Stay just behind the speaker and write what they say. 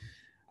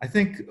I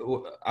think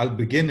I'll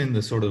begin in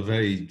the sort of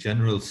very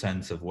general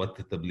sense of what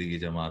the Tablighi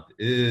Jamaat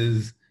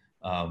is,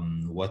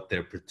 what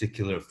their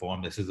particular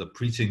form, this is a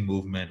preaching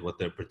movement, what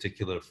their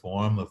particular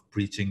form of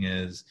preaching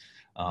is,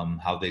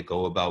 how they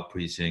go about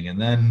preaching. And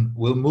then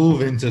we'll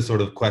move into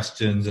sort of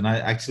questions. And I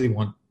actually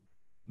want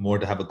more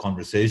to have a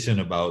conversation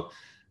about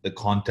the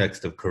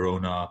context of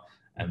Corona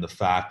and the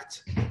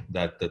fact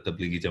that the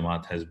Tablighi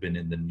Jamaat has been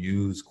in the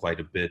news quite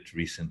a bit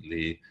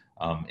recently,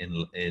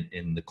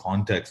 in the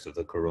context of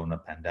the Corona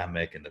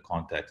pandemic, in the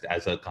context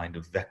as a kind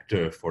of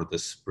vector for the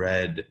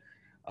spread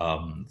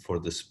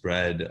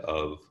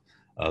of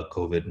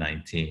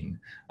COVID-19.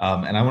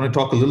 And I want to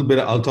talk a little bit,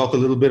 I'll talk a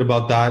little bit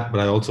about that,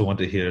 but I also want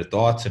to hear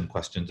thoughts and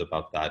questions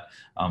about that.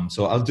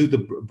 So I'll do the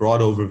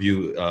broad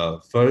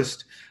overview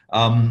first.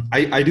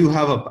 I do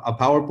have a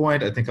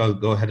PowerPoint. I think I'll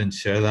go ahead and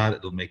share that.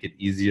 It'll make it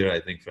easier, I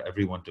think, for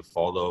everyone to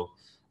follow.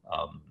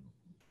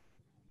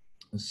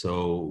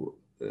 So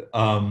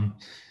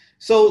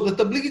the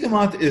Tablighi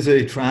Jamaat is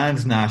a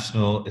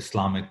transnational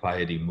Islamic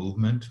piety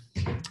movement.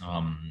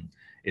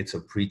 It's a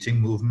preaching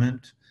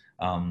movement.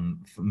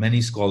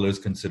 Many scholars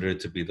consider it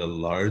to be the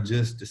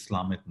largest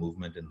Islamic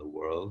movement in the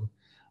world.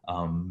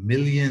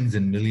 Millions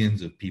and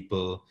millions of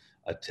people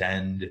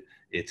attend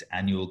its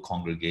annual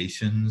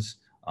congregations,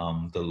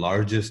 the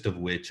largest of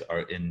which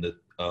are in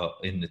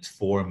its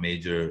four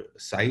major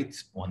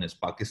sites. One is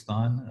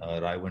Pakistan,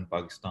 Raiwan,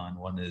 Pakistan.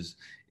 One is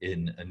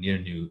near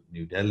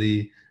New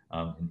Delhi,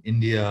 in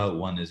India.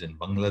 One is in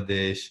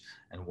Bangladesh,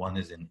 and one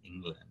is in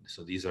England.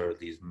 So these are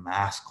these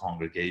mass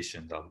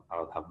congregations.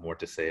 I'll have more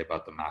to say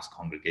about the mass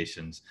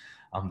congregations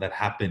that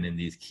happen in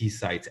these key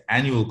sites,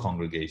 annual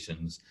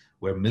congregations,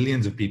 where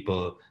millions of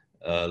people,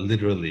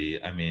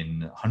 literally, I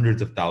mean,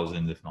 hundreds of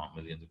thousands, if not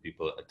millions of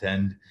people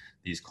attend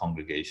these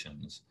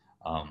congregations.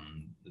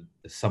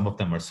 Some of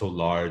them are so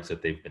large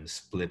that they've been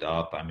split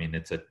up. I mean,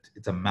 it's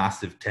a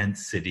massive tent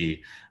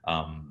city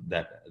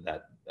that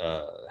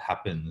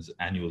happens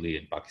annually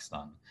in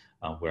Pakistan,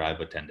 where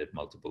I've attended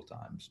multiple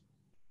times.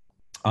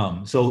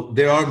 So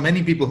there are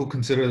many people who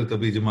consider the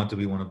Tablighi Jamaat to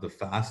be one of the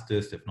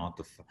fastest, if not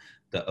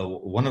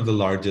one of the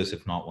largest,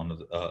 if not one of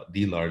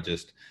the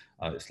largest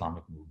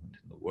Islamic movement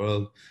in the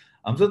world.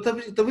 So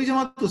Tablighi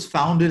Jamaat was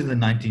founded in the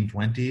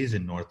 1920s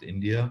in North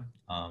India.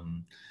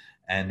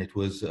 And it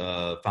was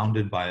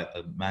founded by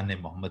a man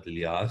named Muhammad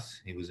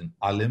Ilyas. He was an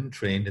alim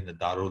trained in the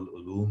Darul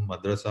Uloom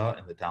Madrasa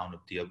in the town of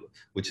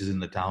which is in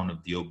the town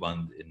of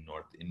Deoband in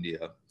North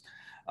India.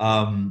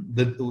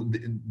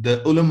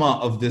 The ulama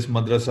of this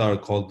madrasa are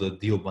called the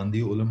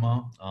Deobandi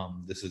ulama.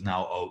 This is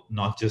now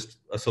not just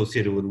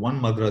associated with one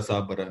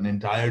madrasa, but an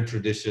entire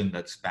tradition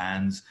that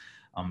spans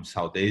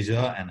South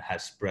Asia and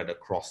has spread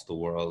across the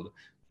world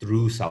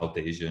through South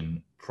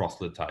Asian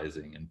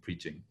proselytizing and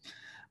preaching.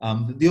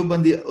 The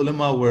Deobandi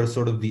ulama were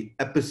sort of the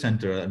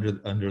epicenter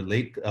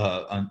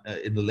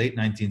in the late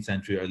 19th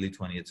century, early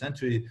 20th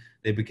century.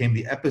 They became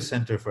the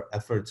epicenter for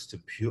efforts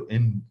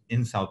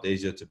in South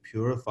Asia to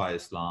purify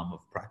Islam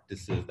of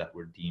practices that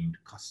were deemed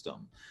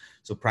custom.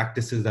 So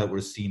practices that were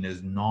seen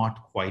as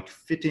not quite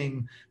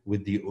fitting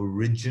with the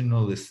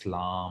original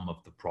Islam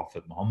of the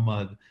Prophet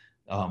Muhammad,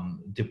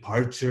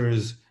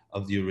 departures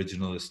of the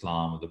original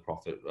Islam of the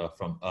Prophet,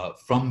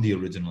 from the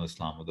original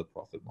Islam of the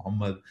Prophet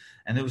Muhammad.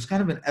 And it was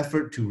kind of an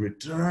effort to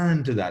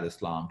return to that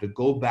Islam, to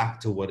go back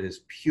to what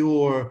is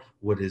pure,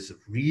 what is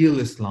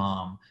real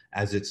Islam,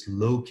 as it's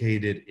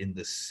located in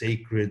the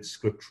sacred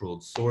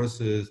scriptural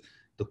sources,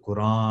 the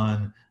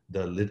Quran,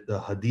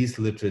 the Hadith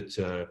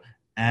literature,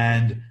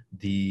 and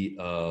the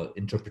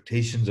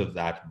interpretations of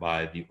that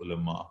by the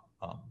ulama,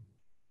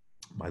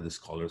 by the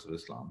scholars of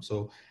Islam.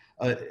 So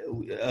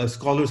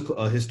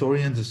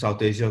historians of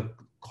South Asia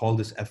call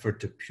this effort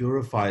to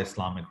purify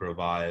Islamic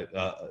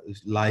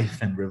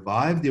life and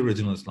revive the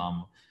original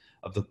Islam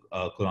of the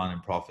Quran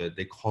and Prophet.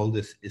 They call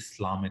this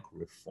Islamic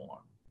reform.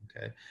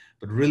 Okay,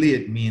 but really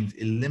it means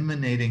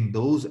eliminating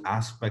those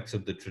aspects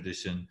of the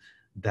tradition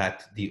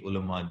that the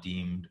ulama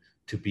deemed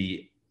to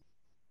be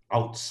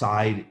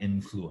outside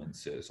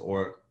influences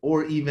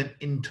or even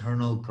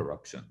internal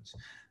corruptions.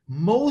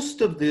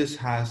 Most of these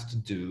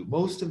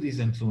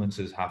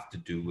influences have to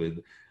do with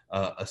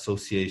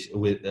association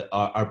with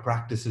our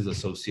practices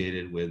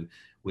associated with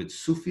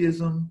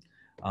Sufism,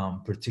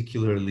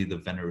 particularly the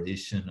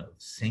veneration of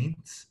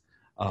saints,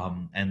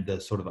 and the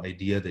sort of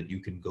idea that you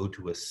can go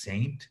to a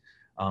saint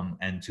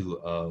and to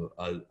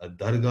a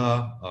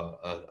dargah,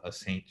 a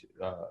saint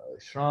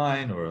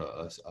shrine,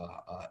 or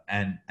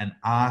and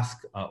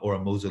ask, or a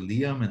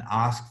mausoleum, and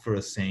ask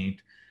a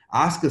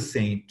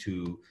saint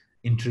to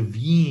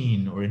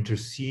intervene or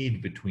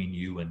intercede between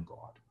you and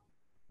God.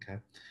 Okay,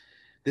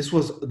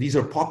 these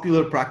are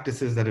popular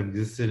practices that have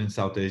existed in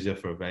South Asia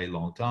for a very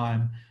long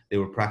time. They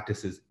were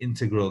practices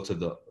integral to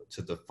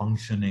the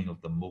functioning of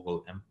the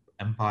Mughal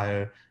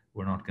Empire.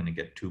 We're not going to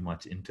get too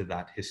much into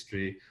that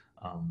history,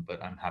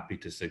 but I'm happy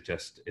to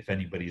suggest, if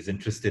anybody is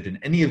interested in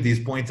any of these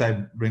points I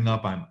bring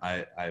up,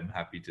 I'm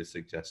happy to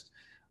suggest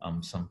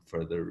some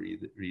further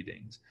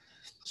readings.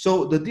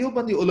 So the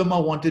Deobandi ulama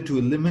wanted to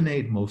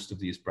eliminate most of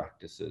these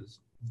practices.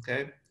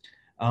 Okay,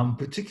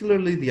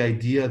 particularly the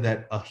idea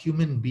that a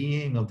human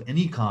being of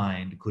any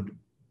kind could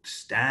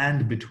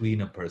stand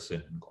between a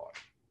person and God.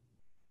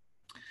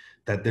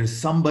 That there's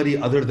somebody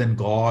other than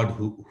God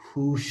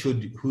who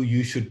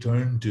you should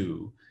turn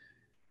to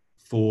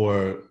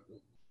for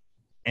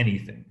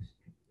anything,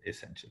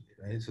 essentially,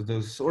 right? So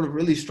there's sort of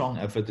really strong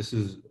effort. This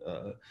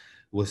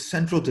was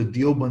central to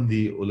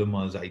Deobandi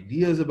ulama's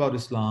ideas about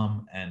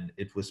Islam, and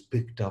it was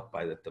picked up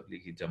by the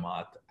Tablighi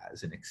Jamaat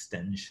as an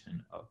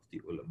extension of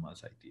the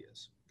ulama's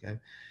ideas. Okay,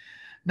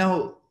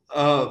 now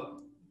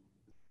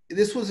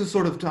this was a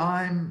sort of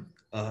time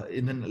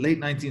in the late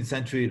 19th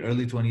century,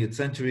 early 20th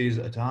centuries,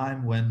 a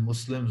time when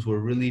Muslims were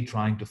really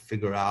trying to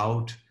figure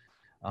out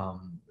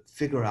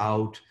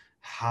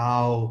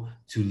how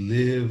to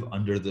live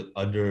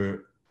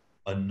under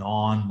a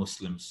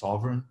non-Muslim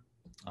sovereign,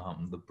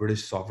 the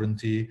British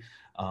sovereignty,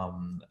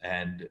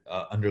 and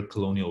under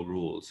colonial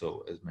rule.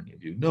 So, as many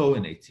of you know,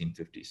 in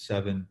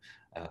 1857,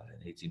 in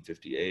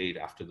 1858,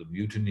 after the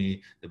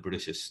mutiny, the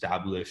British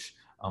established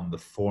the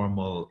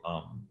formal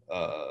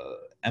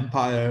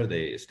empire.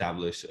 They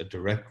established a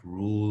direct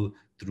rule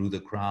through the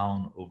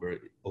crown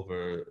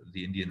over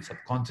the Indian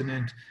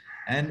subcontinent.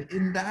 And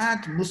in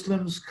that,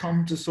 Muslims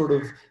come to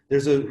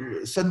there's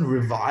a sudden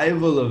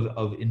revival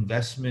of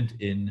investment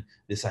in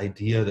this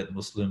idea that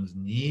Muslims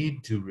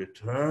need to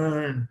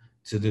return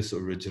to this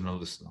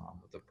original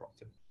Islam of the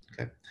Prophet.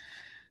 Okay,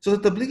 so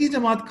the Tablighi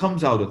Jamaat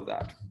comes out of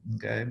that.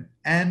 Okay,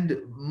 and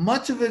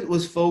much of it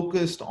was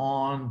focused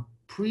on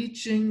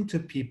preaching to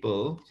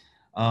people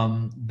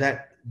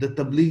that the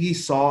Tablighi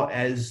saw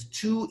as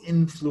too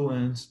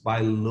influenced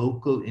by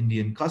local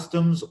Indian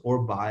customs or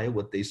by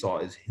what they saw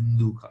as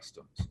Hindu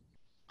customs.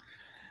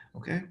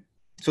 Okay,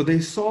 so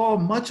they saw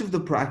much of the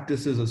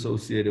practices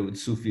associated with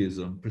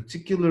Sufism,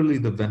 particularly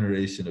the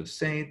veneration of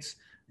saints,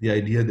 the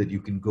idea that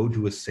you can go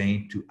to a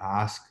saint to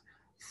ask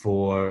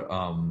for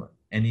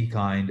any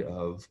kind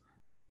of,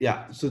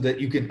 so that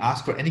you can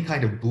ask for any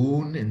kind of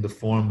boon in the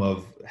form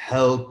of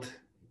health,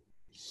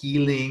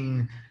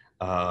 healing,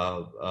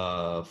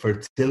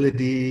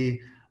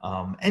 fertility,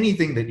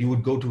 anything that you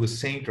would go to a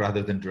saint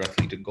rather than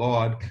directly to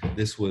God.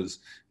 This was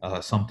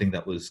something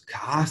that was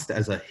cast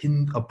as a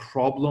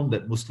problem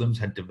that Muslims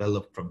had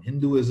developed from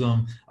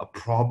Hinduism, a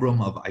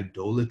problem of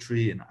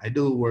idolatry and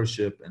idol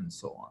worship, and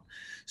so on.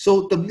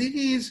 So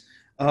Tablighis,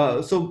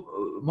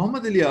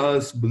 Muhammad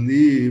Ilyas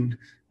believed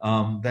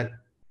that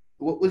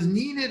what was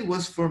needed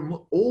was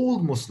for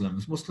old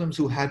Muslims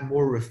who had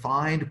more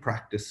refined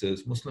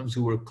practices, Muslims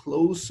who were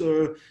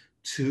closer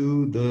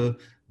to the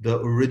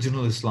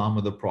original Islam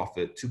of the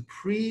Prophet, to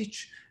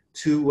preach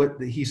to what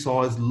he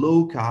saw as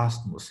low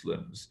caste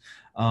Muslims,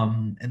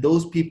 and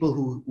those people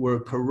who were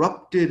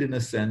corrupted in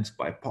a sense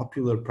by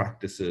popular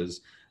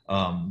practices,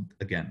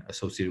 again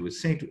associated with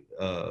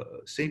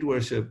saint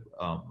worship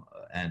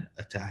and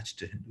attached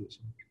to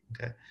Hinduism.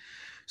 Okay,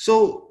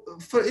 so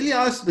for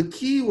Ilyas, the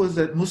key was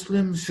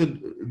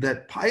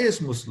that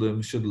pious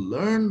Muslims should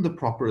learn the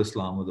proper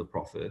Islam of the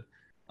Prophet,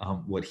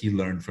 what he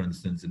learned, for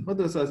instance, in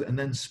madrasas, and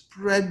then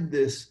spread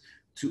this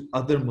to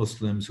other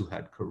Muslims who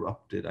had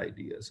corrupted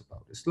ideas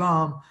about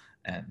Islam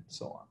and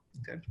so on.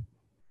 Okay.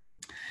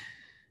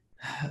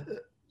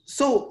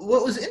 So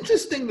what was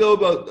interesting though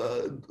about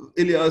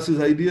Ilyas's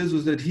ideas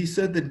was that he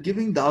said that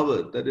giving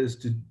dawat, that is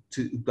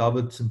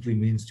dawat simply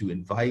means to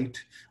invite,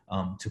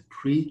 to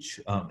preach.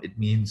 It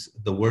means,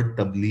 the word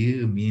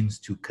tabligh means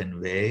to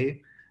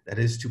convey, that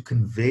is to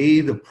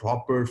convey the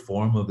proper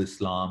form of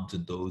Islam to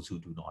those who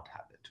do not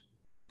have it.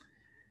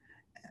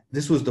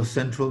 This was the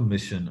central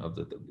mission of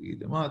the Tablighi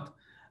Jamaat.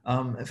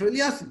 For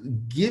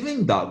Ilyas,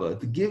 giving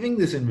dawat, giving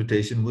this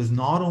invitation, was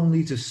not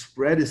only to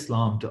spread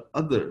Islam to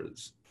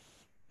others,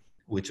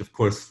 which of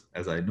course,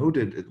 as I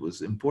noted, it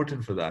was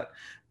important for that,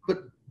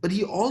 but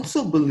he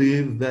also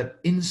believed that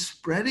in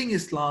spreading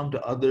Islam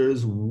to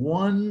others,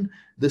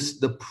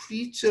 the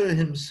preacher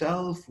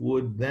himself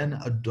would then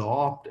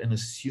adopt and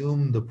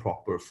assume the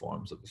proper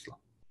forms of Islam.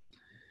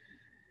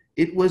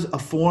 It was a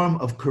form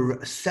of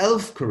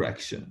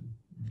self-correction.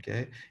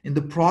 Okay, in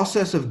the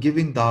process of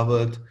giving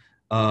dawat,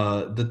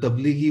 the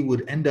Tablighi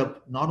would end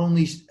up not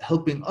only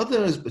helping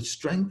others but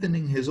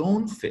strengthening his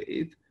own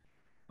faith.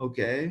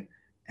 Okay,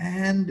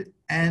 and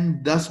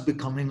thus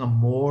becoming a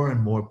more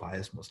and more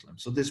pious Muslim.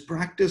 So this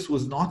practice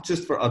was not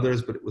just for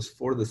others, but it was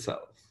for the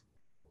self.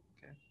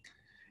 Okay,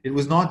 it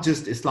was not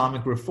just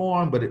Islamic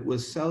reform, but it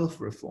was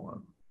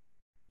self-reform.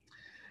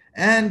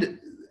 And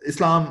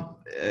Islam,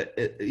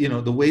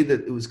 the way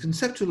that it was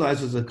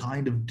conceptualized was a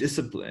kind of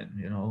discipline.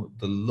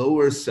 The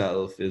lower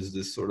self is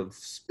this sort of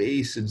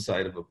space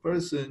inside of a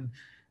person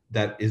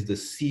that is the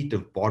seat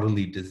of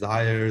bodily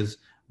desires,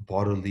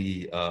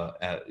 bodily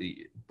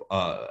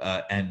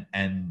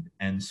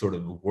and sort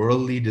of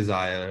worldly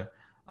desire,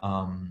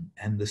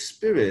 and the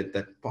spirit,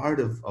 that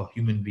part of a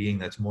human being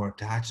that's more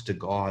attached to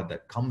God,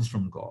 that comes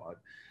from God.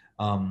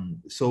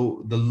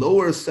 So the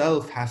lower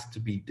self has to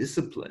be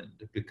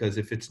disciplined, because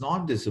if it's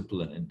not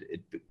disciplined,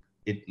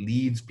 it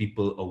leads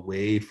people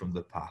away from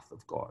the path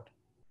of God.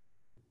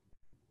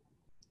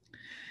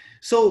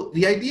 So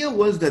the idea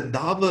was that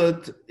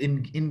Dawat,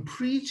 in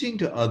preaching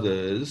to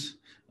others,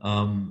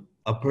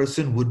 a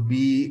person would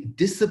be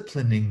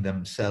disciplining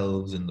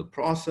themselves in the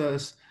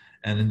process,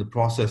 and in the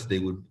process, they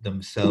would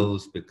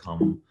themselves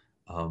become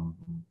um,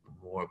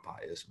 more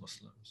pious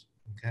Muslims.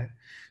 Okay,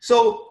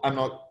 so I'm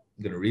not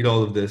going to read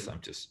all of this. I'm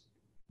just,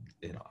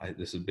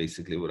 this is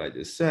basically what I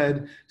just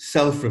said.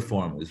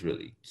 Self-reform is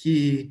really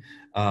key.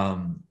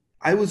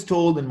 I was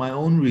told in my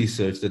own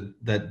research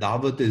that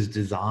Dawat is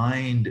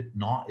designed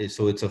not,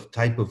 so it's a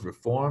type of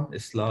reform,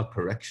 Islah,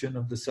 correction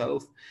of the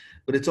self,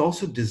 but it's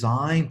also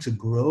designed to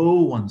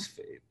grow one's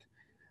faith.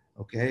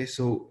 Okay,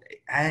 so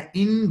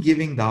in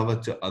giving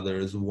Dawat to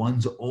others,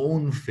 one's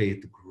own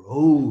faith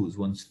grows,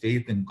 one's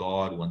faith in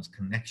God, one's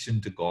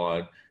connection to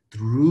God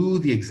through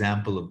the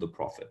example of the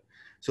Prophet.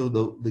 So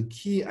the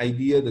key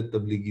idea that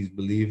Tablighis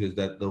believe is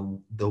that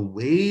the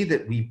way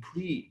that we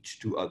preach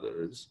to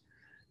others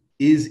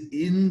is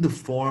in the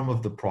form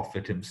of the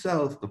Prophet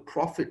himself. The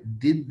Prophet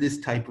did this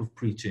type of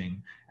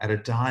preaching at a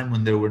time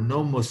when there were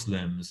no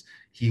Muslims.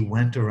 He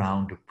went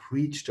around to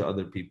preach to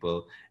other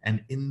people.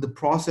 And in the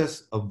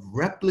process of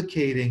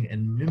replicating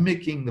and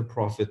mimicking the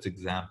Prophet's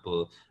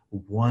example,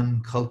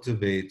 one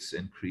cultivates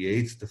and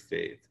creates the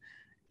faith.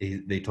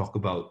 They talk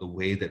about the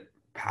way that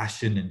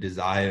passion and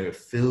desire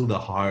fill the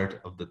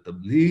heart of the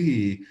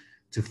Tablighi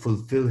to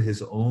fulfill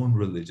his own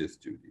religious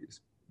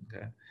duties.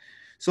 Okay.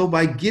 So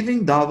by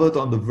giving Dawat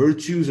on the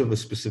virtues of a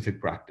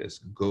specific practice,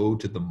 go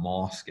to the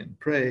mosque and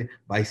pray,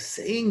 by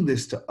saying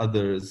this to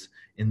others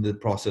in the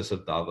process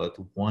of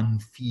Dawat, one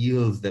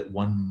feels that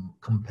one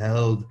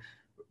compelled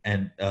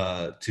and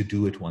to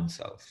do it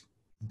oneself.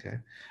 Okay,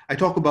 I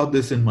talk about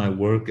this in my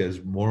work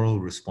as moral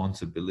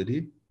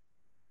responsibility.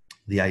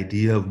 The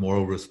idea of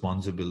moral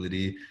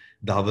responsibility,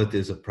 Dawat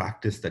is a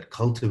practice that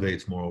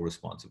cultivates moral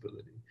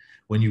responsibility.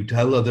 When you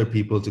tell other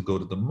people to go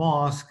to the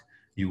mosque,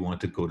 you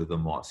want to go to the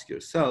mosque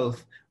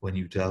yourself. When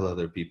you tell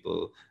other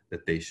people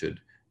that they should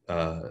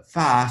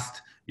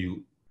fast,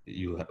 you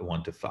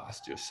want to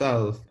fast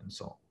yourself, and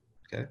so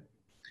on.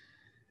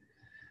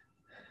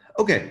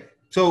 Okay,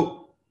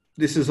 so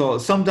this is all.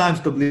 Sometimes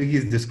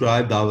Tablighis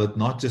describe Dawat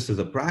not just as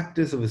a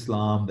practice of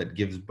Islam that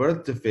gives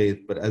birth to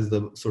faith, but as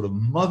the sort of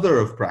mother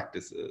of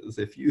practices.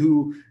 If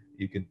you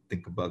can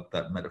think about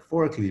that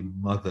metaphorically,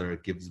 mother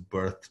gives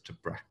birth to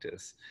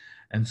practice.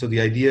 And so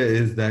the idea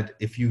is that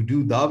if you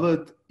do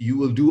Dawat, you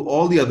will do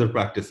all the other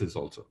practices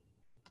also.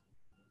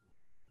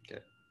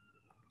 Okay.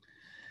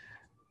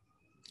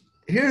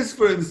 Here's,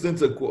 for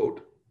instance, a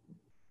quote.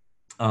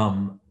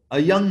 A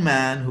young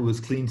man who was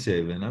clean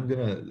shaven.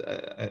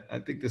 I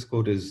think this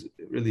quote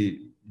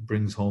really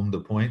brings home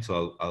the point,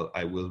 so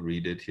I will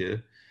read it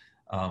here.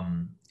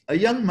 A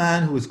young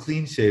man who was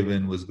clean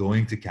shaven was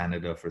going to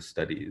Canada for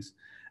studies,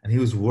 and he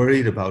was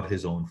worried about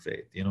his own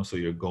faith. So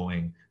you're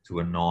going to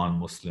a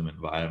non-Muslim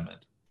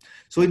environment.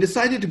 So he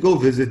decided to go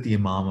visit the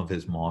Imam of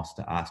his mosque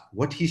to ask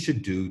what he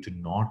should do to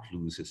not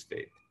lose his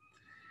faith.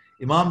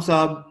 Imam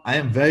Sahib, I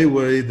am very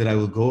worried that I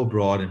will go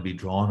abroad and be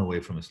drawn away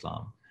from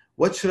Islam.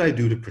 What should I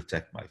do to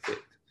protect my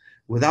faith?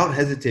 Without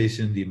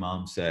hesitation, the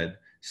Imam said,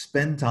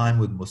 spend time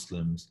with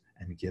Muslims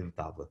and give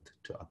Dawat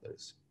to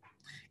others.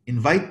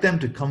 Invite them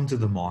to come to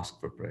the mosque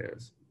for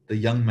prayers. The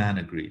young man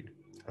agreed.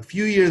 A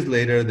few years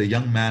later, the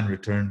young man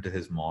returned to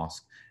his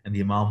mosque, and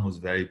the Imam was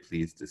very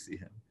pleased to see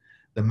him.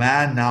 The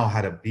man now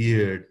had a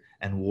beard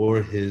and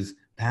wore his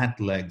pant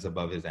legs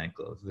above his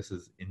ankles. This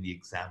is in the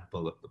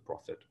example of the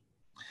Prophet.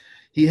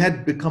 He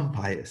had become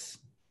pious.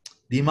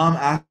 The Imam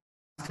asked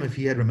him if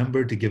he had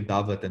remembered to give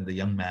Dawat, and the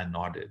young man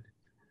nodded.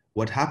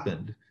 What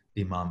happened?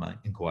 The Imam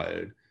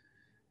inquired.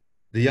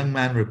 The young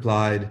man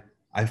replied,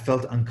 I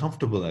felt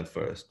uncomfortable at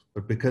first,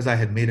 but because I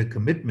had made a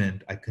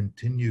commitment, I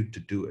continued to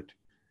do it.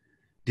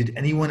 Did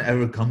anyone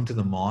ever come to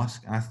the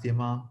mosque? Asked the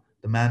Imam.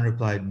 The man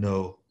replied,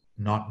 no,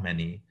 not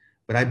many,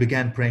 but I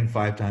began praying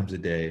 5 times a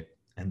day,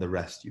 and the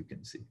rest you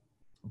can see.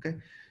 Okay,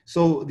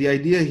 so the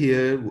idea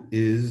here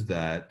is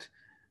that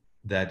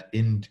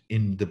in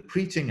the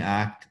preaching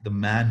act, the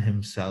man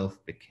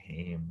himself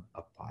became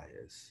a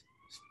pious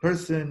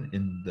person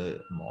in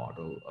the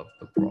model of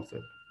the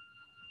Prophet.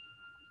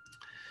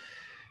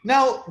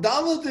 Now,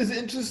 Dawat is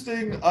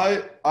interesting.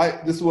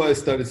 This is why I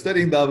started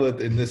studying Dawat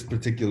in this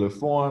particular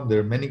form. There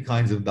are many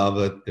kinds of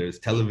Dawat. There's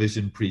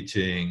television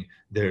preaching,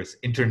 there's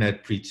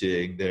internet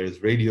preaching,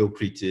 there's radio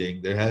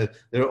preaching. There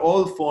are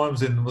all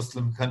forms in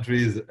Muslim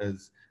countries,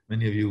 as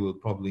many of you will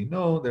probably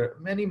know. There are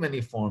many,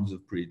 many forms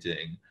of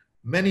preaching.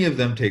 Many of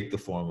them take the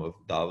form of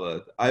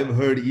Dawat. I've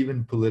heard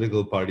even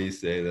political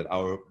parties say that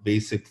our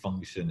basic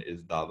function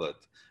is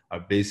Dawat. Our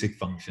basic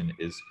function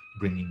is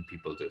bringing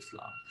people to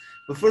Islam.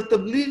 But for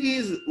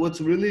Tablighis,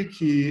 what's really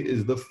key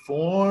is the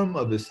form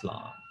of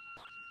Islam.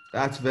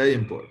 That's very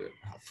important.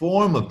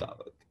 Form of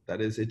Dawat.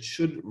 That is, it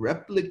should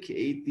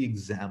replicate the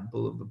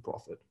example of the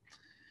Prophet,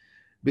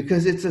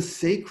 because it's a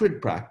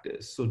sacred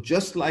practice. So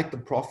just like the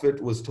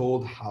Prophet was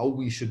told how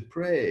we should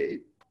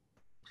pray,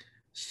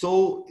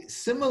 so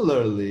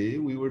similarly,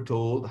 we were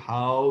told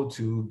how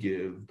to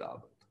give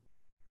Dawat.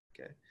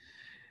 Okay.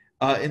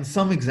 In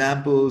some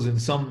examples, in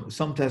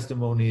some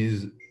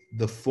testimonies,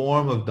 the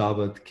form of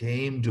Dawat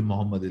came to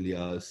Muhammad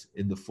Ilyas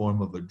in the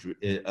form of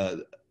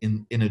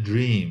in a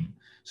dream.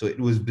 So it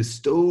was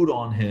bestowed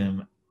on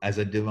him as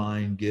a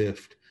divine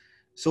gift.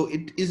 So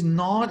it is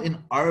not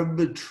an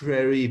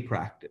arbitrary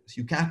practice.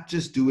 You can't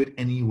just do it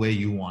any way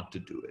you want to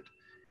do it.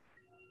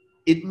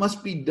 It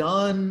must be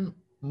done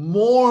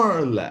more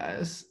or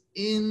less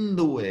in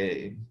the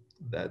way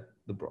that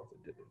the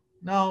Prophet did it.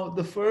 Now,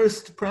 the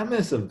first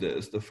premise of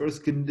this, the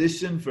first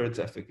condition for its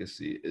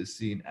efficacy, is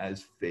seen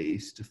as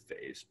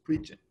face-to-face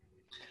preaching.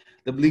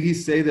 The Tablighis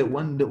say that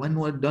when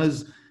one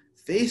does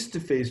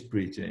face-to-face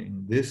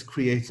preaching, this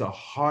creates a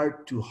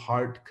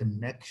heart-to-heart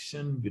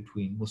connection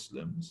between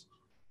Muslims,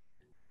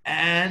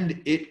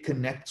 and it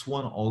connects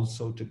one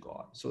also to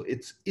God. So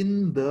it's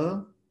in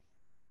the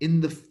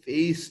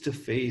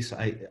face-to-face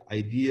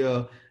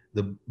idea,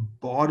 the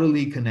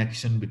bodily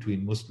connection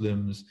between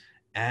Muslims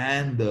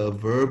and the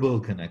verbal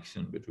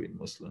connection between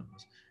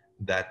Muslims,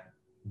 that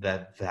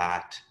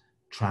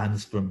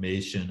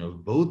transformation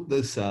of both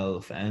the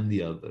self and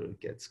the other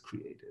gets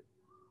created.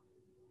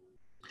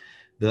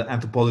 The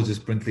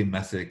anthropologist Brinkley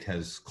Messick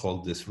has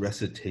called this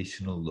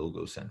recitational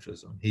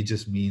logocentrism. He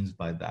just means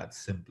by that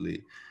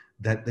simply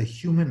that the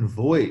human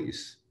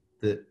voice,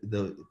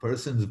 the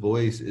person's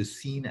voice,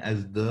 is seen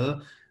as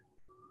the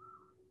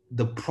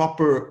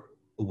proper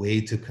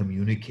way to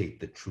communicate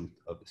the truth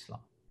of Islam.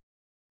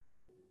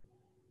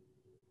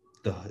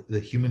 The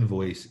human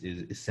voice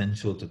is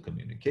essential to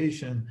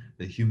communication.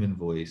 The human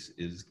voice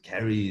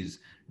carries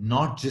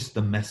not just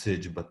the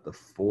message, but the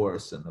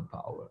force and the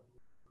power,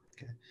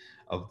 okay,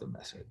 of the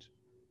message.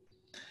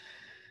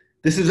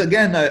 This is,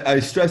 again, I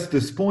stress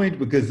this point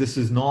because this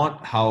is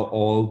not how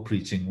all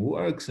preaching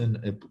works in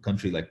a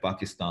country like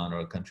Pakistan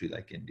or a country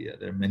like India.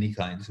 There are many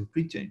kinds of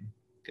preaching.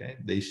 Okay,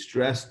 they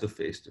stress the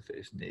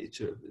face-to-face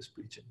nature of this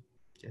preaching.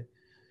 Okay,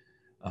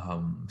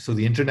 so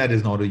the internet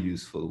is not a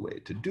useful way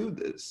to do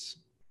this.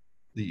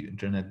 The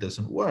internet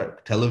doesn't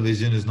work.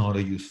 Television is not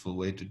a useful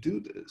way to do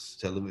this.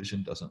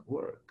 Television doesn't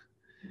work.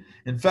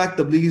 In fact,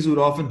 the Tablighis would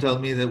often tell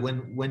me that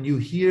when you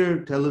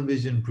hear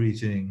television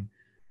preaching,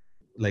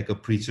 like a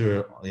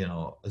preacher,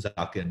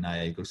 Zakir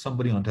Naik or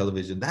somebody on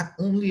television, that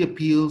only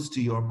appeals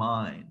to your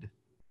mind.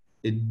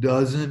 It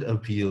doesn't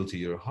appeal to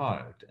your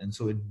heart. And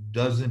so it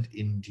doesn't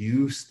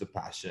induce the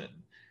passion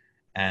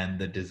and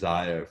the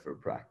desire for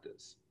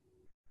practice.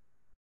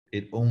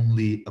 It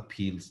only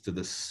appeals to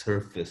the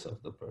surface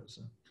of the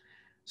person.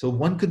 So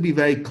one could be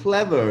very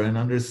clever and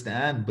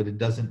understand, but it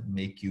doesn't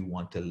make you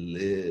want to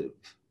live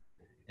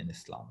in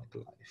Islamic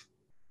life.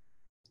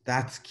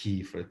 That's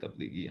key for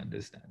Tablighi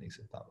understandings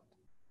of Dawat.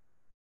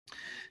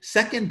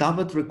 Second,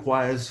 Dawat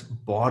requires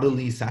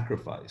bodily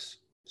sacrifice.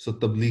 So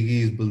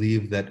Tablighis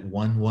believe that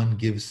one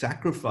gives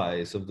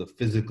sacrifice of the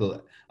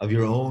physical, of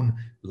your own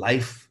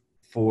life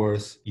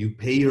force, you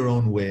pay your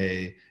own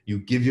way, you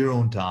give your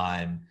own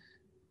time.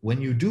 When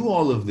you do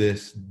all of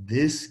this,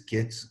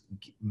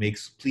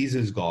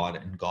 pleases God,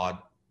 and God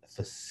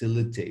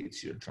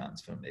facilitates your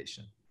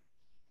transformation.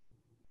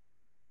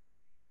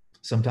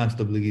 Sometimes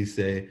Tablighis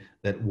say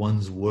that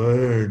one's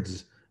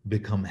words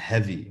become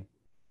heavy.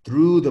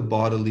 Through the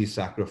bodily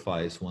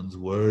sacrifice, one's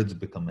words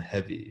become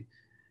heavy,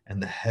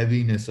 and the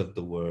heaviness of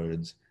the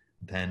words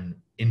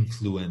then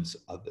influence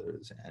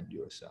others and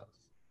yourself.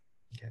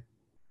 Okay.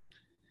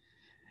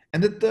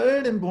 And the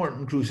third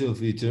important crucial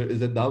feature is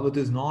that Dawat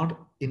is not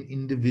an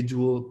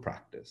individual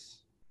practice.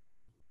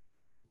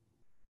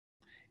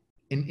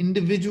 An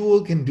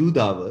individual can do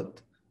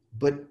Dawat,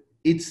 but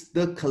it's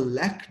the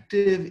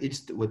collective,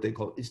 it's what they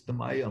call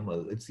Ijtimai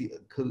Amal. It's the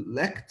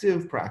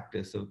collective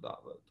practice of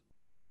Dawat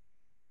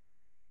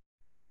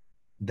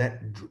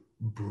that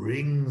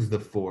brings the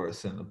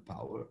force and the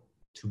power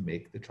to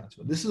make the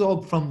transformation. This is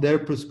all from their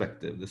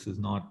perspective. This is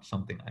not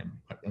something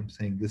I'm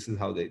saying. This is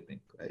how they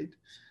think, right?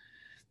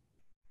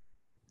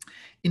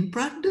 In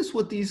practice,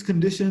 what these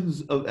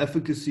conditions of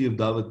efficacy of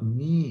Dawat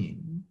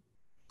mean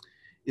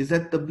is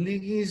that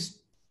Tablighis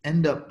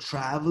end up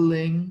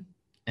traveling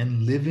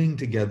and living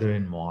together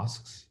in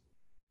mosques,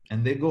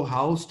 and they go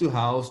house to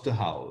house to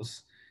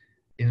house,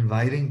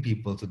 inviting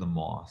people to the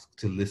mosque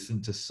to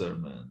listen to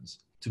sermons,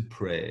 to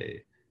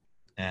pray,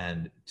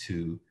 and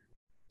to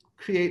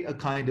create a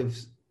kind of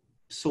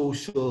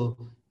social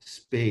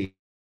space.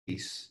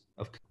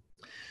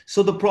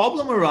 So the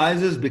problem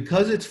arises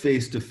because it's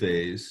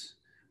face-to-face,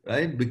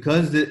 right?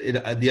 Because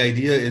the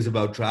idea is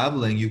about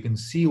traveling, you can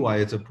see why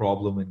it's a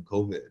problem in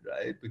COVID,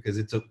 right? Because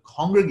it's a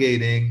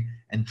congregating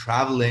and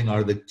traveling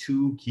are the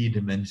two key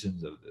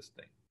dimensions of this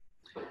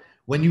thing.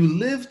 When you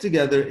live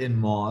together in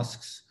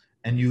mosques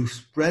and you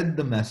spread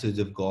the message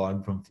of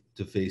God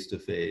to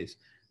face,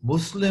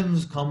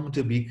 Muslims come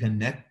to be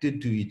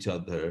connected to each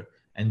other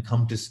and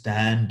come to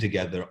stand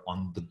together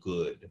on the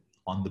good,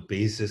 on the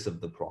basis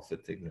of the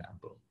Prophet's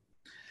example.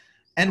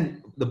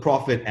 And the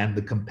Prophet and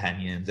the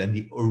companions and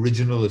the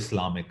original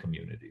Islamic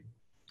community.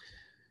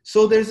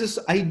 So there's this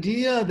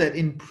idea that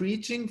in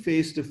preaching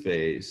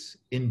face-to-face,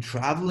 in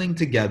traveling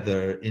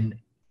together, in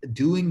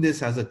doing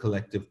this as a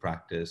collective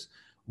practice,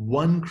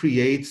 one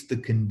creates the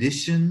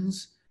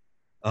conditions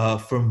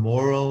for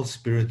moral,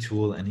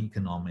 spiritual, and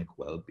economic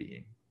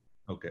well-being.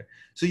 Okay,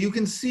 so you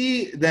can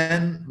see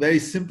then, very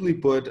simply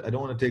put, I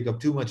don't want to take up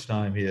too much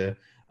time here,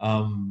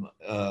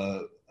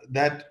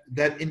 that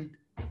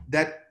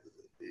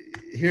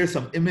here are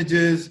some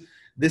images.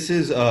 This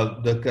is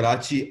the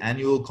Karachi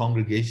annual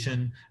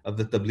congregation of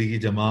the Tablighi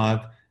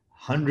Jamaat.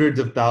 Hundreds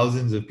of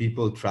thousands of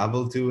people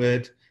travel to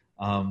it,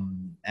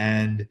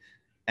 and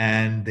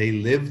they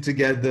live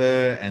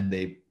together, and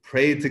they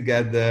pray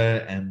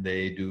together, and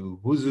they do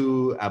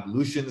wuzu,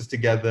 ablutions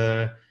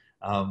together.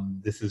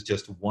 This is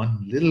just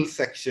one little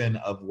section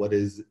of what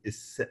is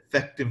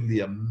effectively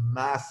a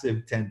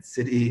massive tent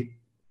city.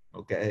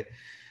 Okay,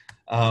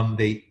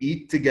 they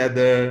eat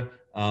together.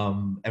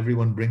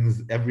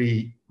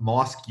 Every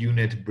mosque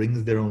unit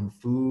brings their own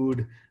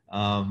food.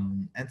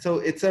 And so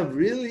it's a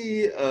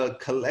really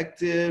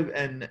collective,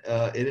 and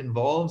it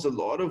involves a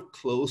lot of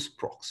close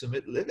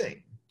proximate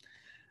living.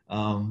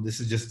 This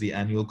is just the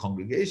annual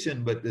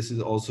congregation, but this is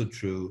also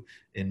true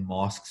in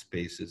mosque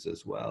spaces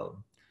as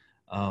well.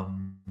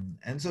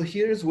 And so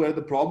here's where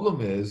the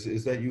problem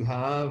is that you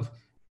have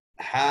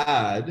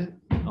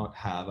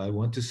I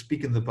want to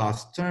speak in the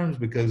past terms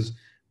because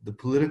the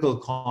political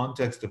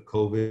context of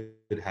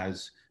COVID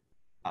has,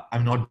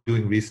 I'm not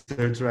doing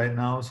research right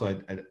now, so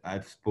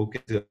I've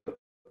spoken to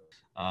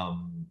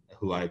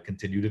who I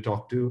continue to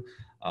talk to,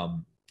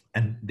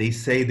 and they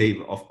say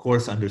they've, of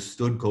course,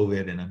 understood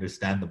COVID and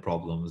understand the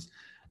problems,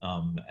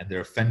 and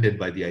they're offended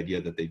by the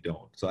idea that they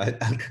don't. So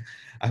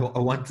I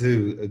want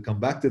to come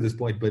back to this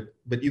point,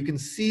 but you can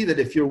see that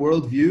if your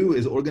worldview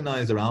is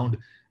organized around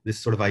this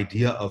sort of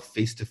idea of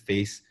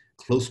face-to-face,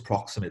 close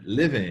proximate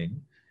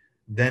living,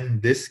 then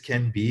this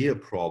can be a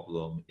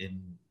problem,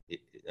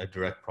 a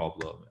direct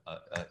problem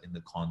in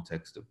the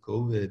context of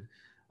COVID.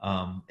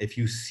 If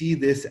you see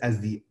this as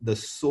the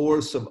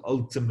source of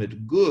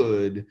ultimate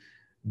good,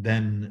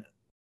 then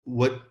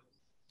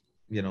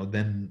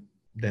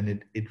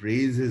then it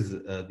raises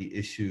the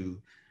issue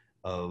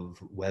of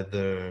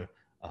whether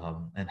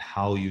and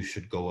how you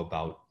should go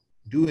about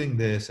doing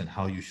this, and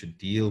how you should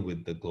deal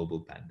with the global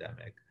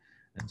pandemic,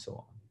 and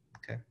so on.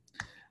 Okay.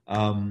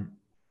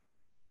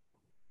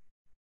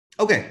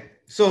 Okay,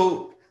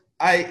 so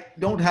I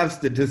don't have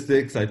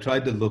statistics. I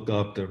tried to look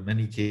up. There are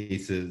many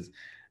cases,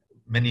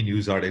 many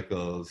news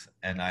articles,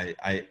 and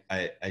I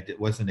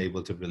wasn't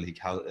able to really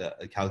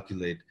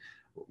calculate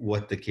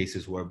what the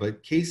cases were.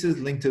 But cases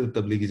linked to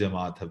the Tablighi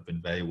Jamaat have been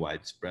very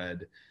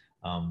widespread.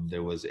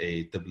 There was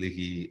a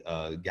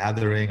Tablighi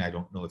gathering. I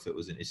don't know if it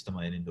was an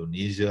Ijtimah in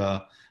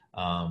Indonesia.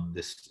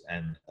 This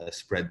and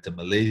spread to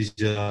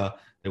Malaysia.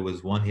 There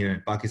was one here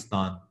in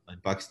Pakistan. In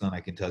Pakistan,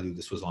 I can tell you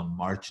this was on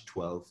March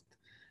 12th.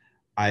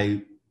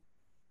 I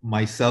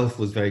myself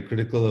was very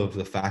critical of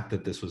the fact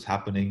that this was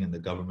happening and the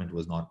government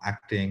was not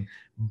acting.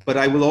 But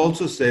I will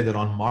also say that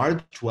on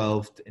March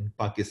 12th in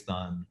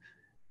Pakistan,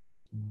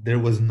 there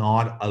was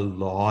not a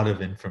lot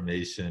of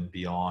information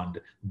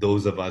beyond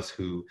those of us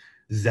who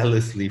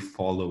zealously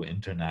follow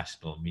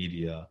international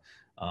media.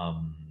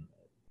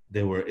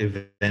 There were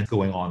events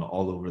going on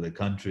all over the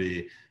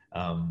country.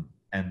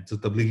 And so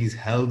Tablighis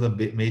held a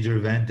major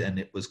event, and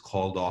it was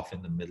called off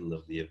in the middle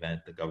of the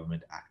event. The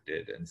government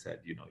acted and said,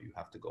 you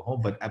have to go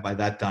home. But by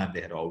that time,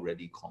 they had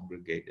already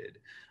congregated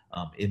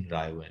in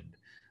Raiwind.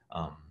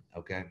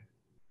 Okay.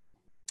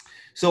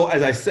 So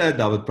as I said,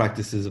 Dawat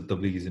practices of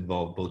Tablighis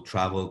involve both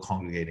travel,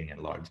 congregating, and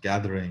large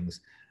gatherings.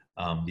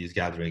 These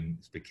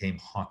gatherings became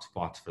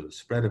hotspots for the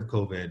spread of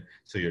COVID.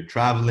 So you're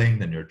traveling,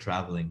 then you're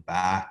traveling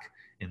back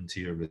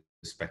into your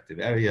respective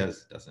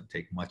areas. It doesn't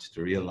take much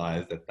to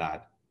realize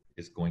that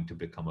is going to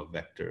become a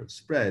vector of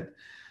spread.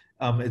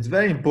 It's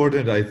very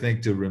important, I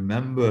think, to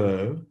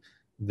remember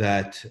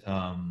that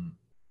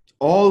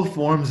all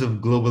forms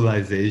of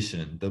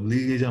globalization,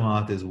 Tablighi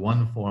Jamaat is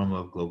one form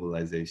of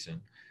globalization.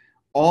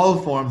 All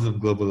forms of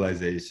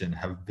globalization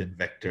have been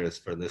vectors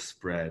for the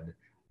spread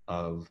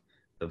of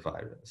the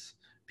virus.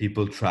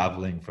 People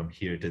traveling from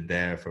here to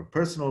there for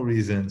personal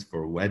reasons,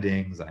 for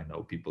weddings. I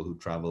know people who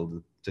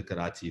traveled to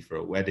Karachi for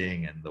a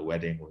wedding, and the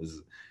wedding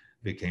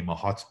became a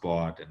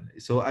hotspot. And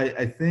so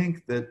I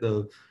think that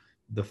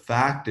the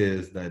fact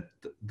is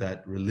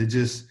that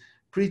religious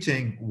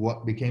preaching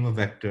became a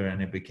vector,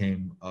 and it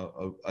became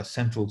a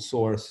central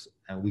source.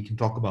 And we can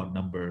talk about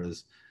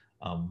numbers,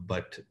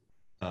 but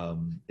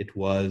it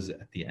was,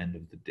 at the end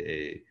of the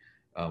day,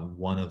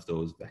 one of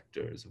those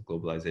vectors of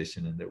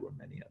globalization, and there were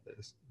many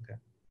others. Okay.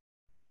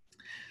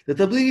 The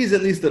Tablighis,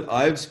 at least that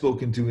I've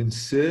spoken to,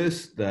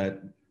 insist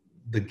that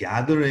the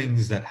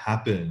gatherings that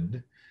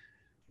happened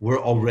were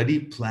already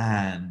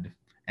planned,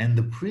 and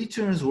the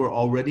preachers were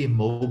already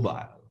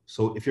mobile.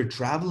 So if you're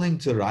traveling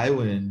to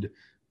Raiwind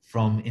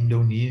from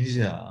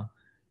Indonesia,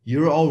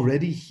 you're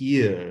already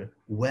here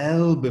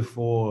well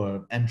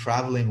before, and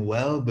traveling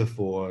well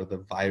before, the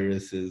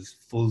virus's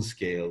full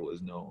scale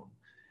was known.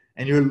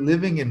 And you're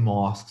living in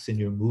mosques, and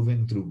you're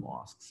moving through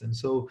mosques. And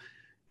so,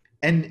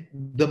 and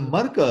the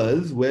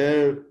markas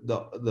where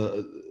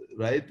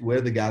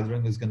where the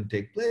gathering is going to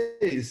take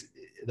place,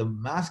 the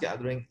mass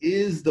gathering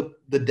is the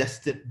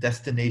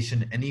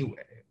destination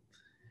anyway.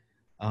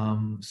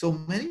 So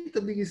many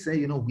Tablighi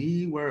say,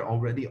 we were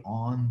already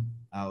on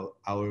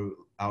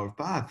our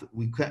path.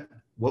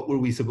 What were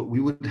we supposed? We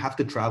would have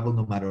to travel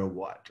no matter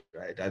what,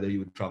 right? Either you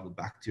would travel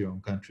back to your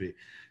own country.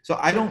 So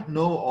I don't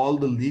know all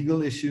the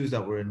legal issues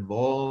that were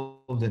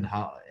involved and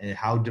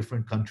how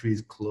different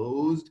countries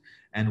closed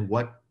and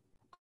what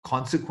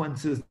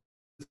consequences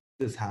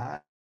this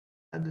had.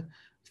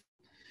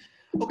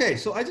 Okay,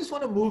 so I just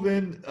want to move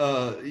in.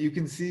 You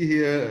can see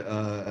here,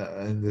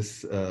 and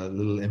this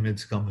little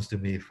image comes to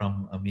me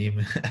from a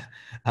meme.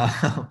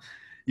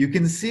 You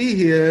can see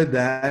here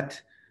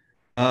that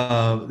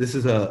this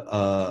is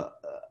a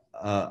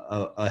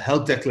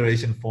health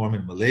declaration form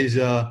in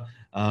Malaysia.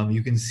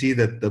 You can see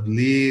that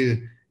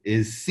Tabligh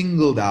is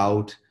singled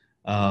out.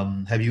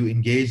 Have you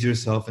engaged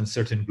yourself in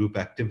certain group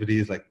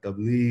activities like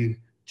Tabligh,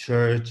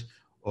 church,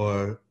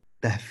 or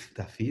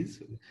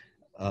tafiz?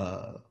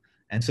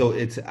 And so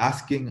it's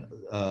asking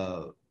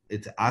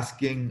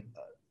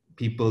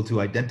people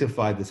to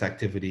identify this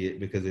activity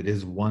because it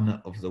is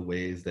one of the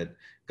ways that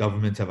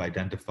governments have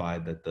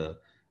identified that the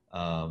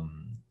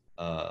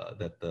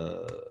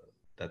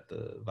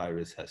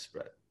virus has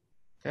spread.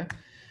 Okay,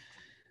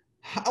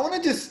 I want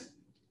to just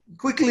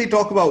quickly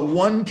talk about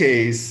one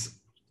case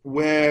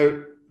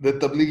where the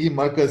Tablighi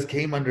Markaz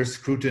came under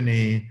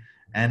scrutiny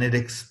and it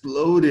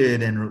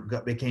exploded and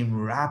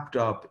became wrapped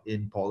up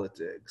in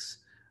politics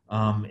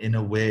in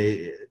a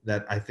way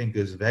that I think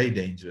is very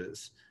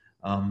dangerous.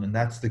 And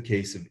that's the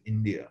case of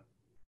India.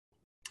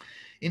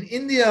 In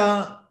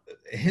India,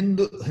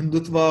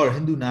 Hindutva or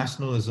Hindu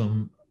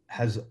nationalism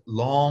has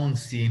long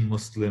seen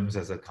Muslims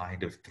as a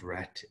kind of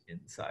threat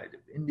inside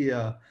of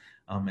India.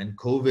 And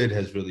COVID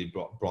has really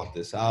brought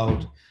this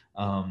out.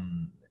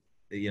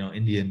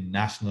 Indian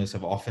nationalists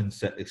have often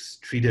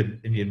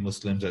treated Indian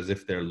Muslims as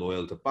if they're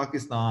loyal to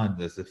Pakistan,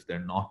 as if they're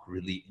not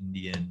really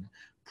Indian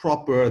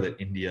proper, that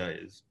India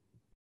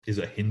is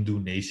a Hindu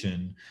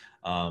nation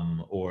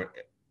or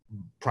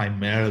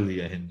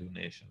primarily a Hindu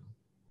nation.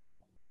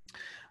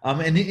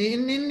 And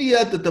in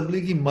India, the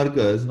Tablighi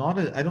Markaz,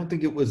 I don't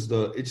think it was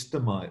the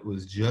Ijtimah, it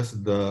was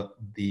just the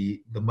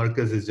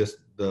Markaz is just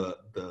the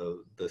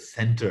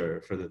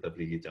center for the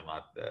Tablighi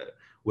Jamaat there,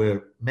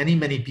 where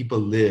many people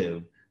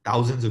live.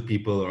 Thousands of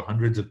people or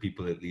hundreds of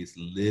people at least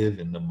live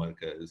in the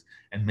Markaz,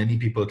 and many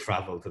people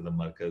travel to the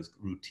Markaz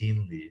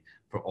routinely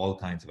for all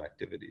kinds of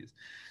activities.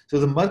 So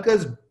the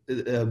Markaz,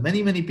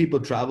 many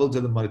people travel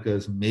to the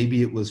Markaz.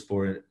 Maybe it was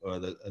for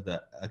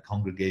a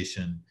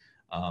congregation.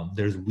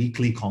 There's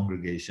weekly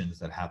congregations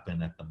that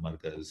happen at the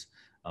Markaz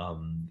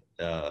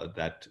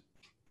that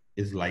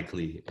is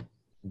likely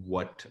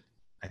what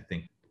I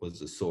think was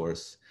the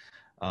source.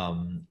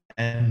 And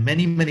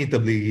many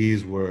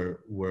Tablighis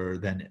were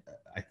then,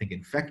 I think,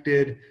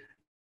 infected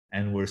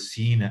and were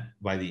seen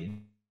by the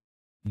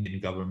Indian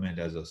government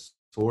as a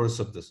source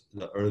of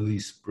the early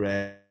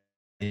spread.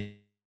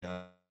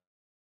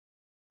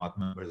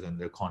 Members and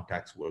their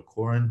contacts were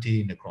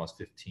quarantined across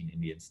 15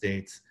 Indian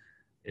states.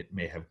 It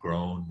may have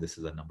grown. This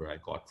is a number I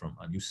got from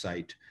a news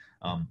site.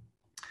 On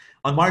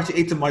March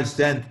 8th to March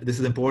 10th, this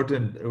is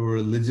important,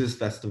 religious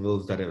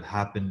festivals that have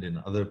happened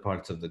in other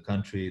parts of the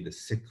country. The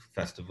Sikh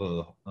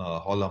festival,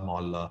 Hola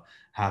Mohalla,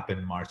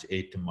 happened March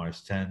 8th to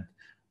March 10th.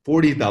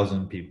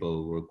 40,000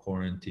 people were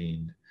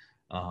quarantined.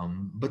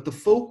 But the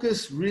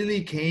focus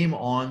really came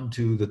on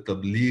to the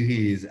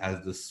Tablighis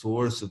as the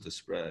source of the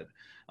spread.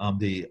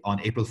 On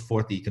April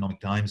 4th, the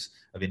Economic Times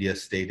of India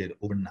stated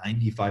over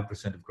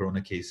 95% of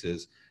corona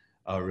cases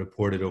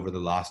reported over the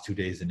last 2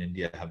 days in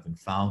India have been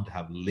found to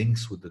have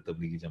links with the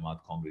Tablighi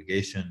Jamaat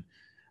congregation.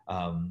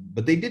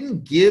 But they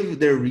didn't give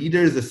their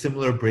readers a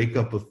similar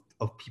breakup of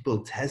people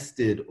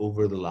tested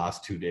over the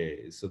last 2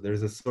 days. So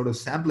there's a sort of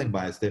sampling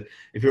bias that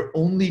if you're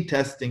only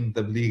testing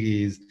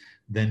Tablighis,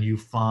 then you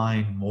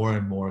find more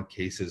and more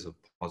cases of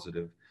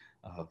positive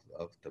of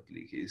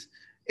Tablighis.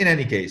 In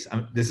any case,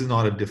 this is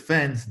not a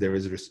defense. There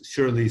is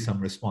surely some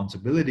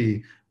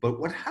responsibility. But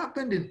what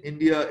happened in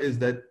India is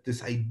that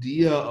this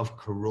idea of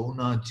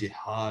Corona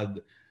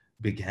jihad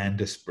began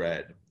to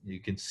spread. You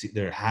can see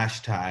there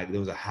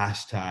was a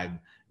hashtag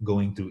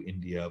going through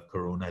India of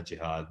Corona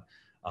jihad.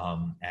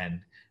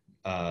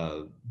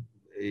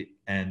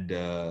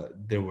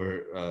 There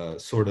were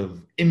sort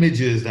of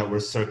images that were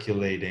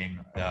circulating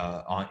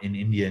in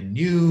Indian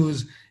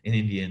news, in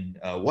Indian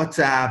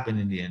WhatsApp, in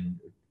Indian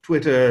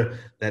Twitter,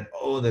 that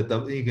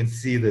you can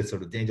see the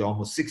sort of danger.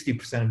 Almost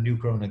 60% of new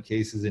corona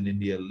cases in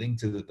India linked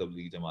to the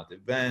Tablighi Jamaat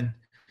event.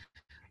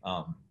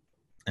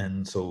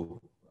 And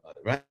so,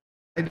 right,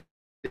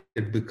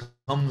 it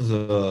becomes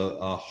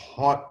a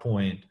hot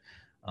point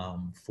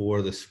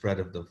for the spread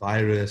of the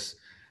virus.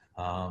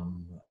 I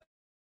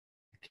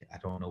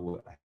don't know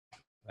what,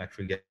 I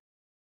forget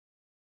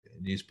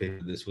the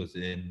newspaper this was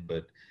in,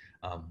 but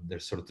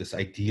there's sort of this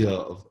idea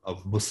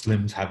of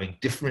Muslims having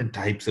different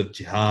types of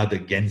jihad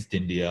against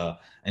India,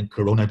 and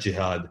Corona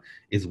jihad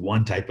is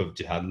one type of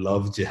jihad.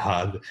 Love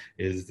jihad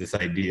is this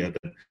idea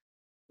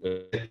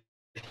that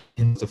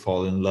Hindus to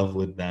fall in love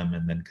with them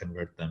and then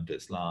convert them to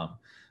Islam.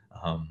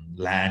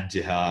 Land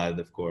jihad,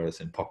 of course,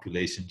 and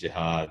population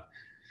jihad.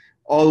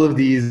 all of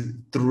these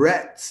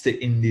threats to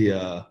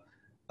India,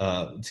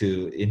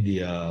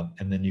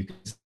 and then you can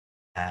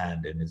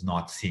stand and is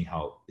not seeing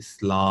how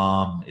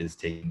Islam is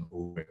taking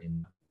over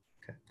India.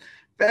 Okay.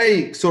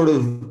 Very sort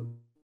of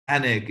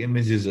panic,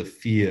 images of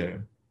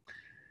fear.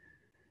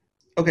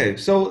 Okay,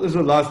 so this is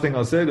the last thing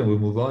I'll say, and we'll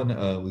move on.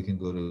 We can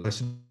go to the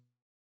question.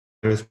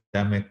 The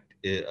pandemic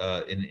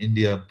in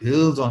India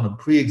builds on a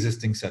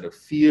pre-existing set of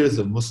fears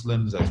of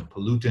Muslims as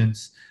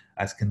pollutants,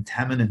 as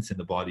contaminants in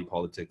the body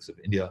politics of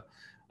India.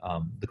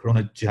 The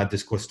Corona Jihad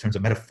discourse turns a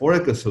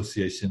metaphoric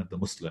association of the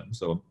Muslims,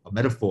 so a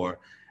metaphor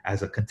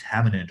as a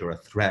contaminant or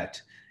a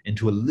threat,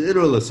 into a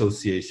literal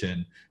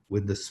association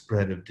with the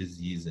spread of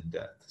disease and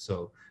death.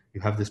 So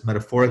you have this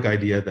metaphoric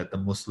idea that the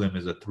Muslim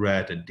is a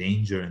threat, a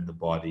danger in the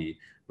body,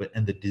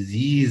 and the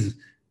disease,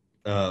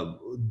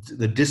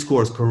 the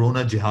discourse,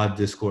 Corona Jihad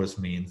discourse,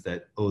 means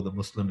that, oh, the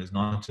Muslim is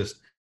not just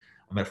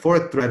a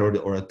metaphoric threat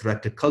or a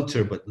threat to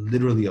culture, but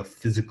literally a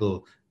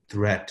physical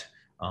threat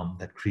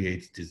that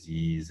creates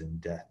disease and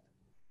death.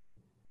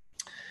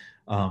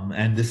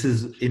 And this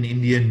is in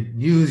Indian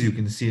news. You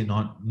can see it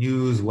on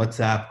news,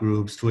 WhatsApp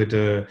groups,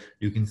 Twitter.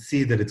 You can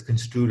see that it's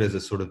construed as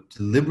a sort of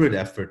deliberate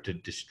effort to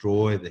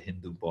destroy the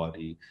Hindu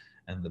body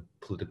and the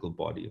political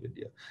body of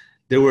India.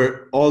 There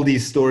were all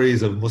these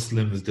stories of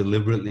Muslims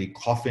deliberately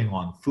coughing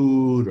on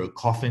food or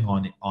coughing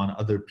on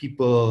other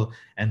people,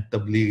 and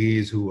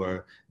Tablighis who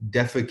were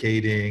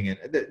defecating. And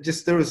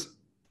just there was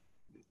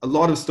a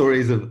lot of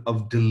stories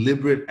of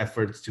deliberate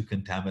efforts to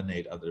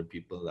contaminate other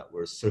people that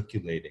were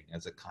circulating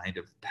as a kind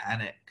of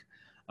panic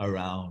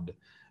around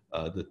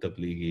the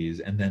Tablighis,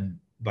 and then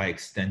by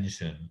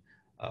extension,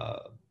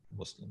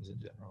 Muslims in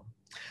general.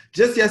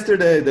 Just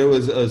yesterday, there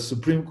was a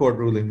Supreme Court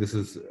ruling. This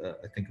is,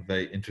 I think, a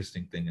very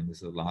interesting thing, and this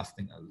is the last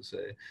thing I will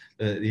say.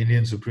 The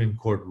Indian Supreme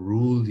Court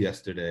ruled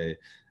yesterday.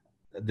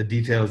 The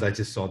details, I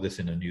just saw this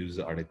in a news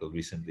article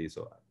recently,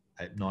 so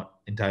I'm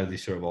not entirely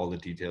sure of all the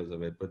details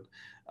of it, but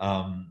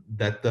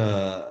that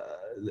the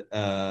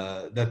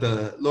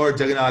Lord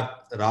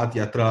Jagannath Rath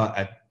Yatra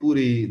at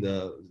Puri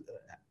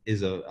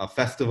is a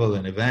festival,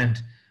 an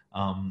event.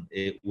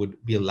 It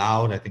would be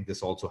allowed. I think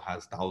this also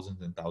has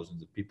thousands and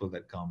thousands of people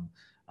that come.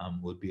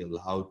 Would be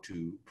allowed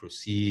to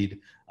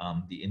proceed.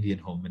 The Indian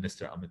Home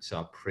Minister Amit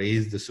Shah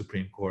praised the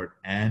Supreme Court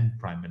and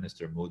Prime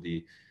Minister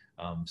Modi,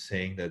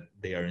 saying that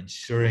they are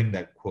ensuring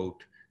that,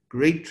 quote,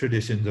 great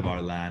traditions of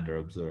our land are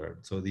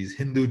observed. So these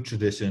Hindu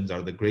traditions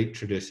are the great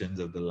traditions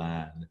of the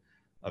land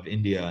of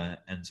India,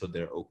 and so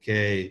they're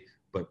okay.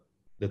 But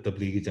the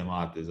Tablighi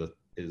Jamaat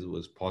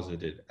was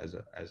posited as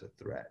a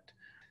threat.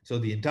 So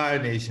the entire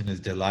nation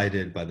is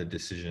delighted by the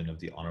decision of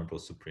the Honorable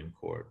Supreme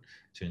Court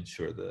to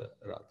ensure the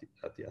Rath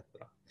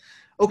Yatra.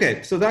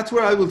 Okay, so that's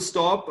where I will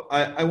stop.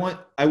 I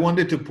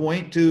wanted to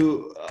point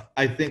to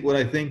what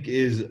I think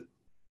is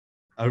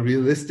a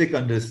realistic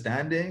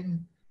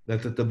understanding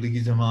that the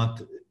Tablighi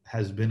Jamaat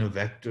has been a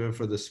vector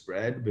for the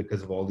spread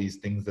because of all these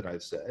things that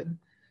I've said.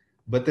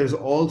 But there's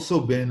also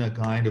been a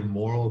kind of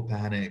moral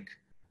panic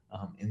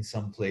in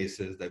some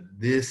places that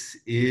this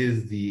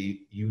is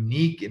the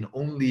unique and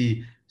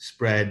only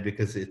spread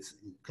because it's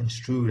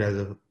construed as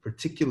a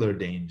particular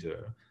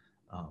danger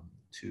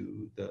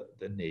to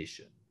the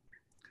nation.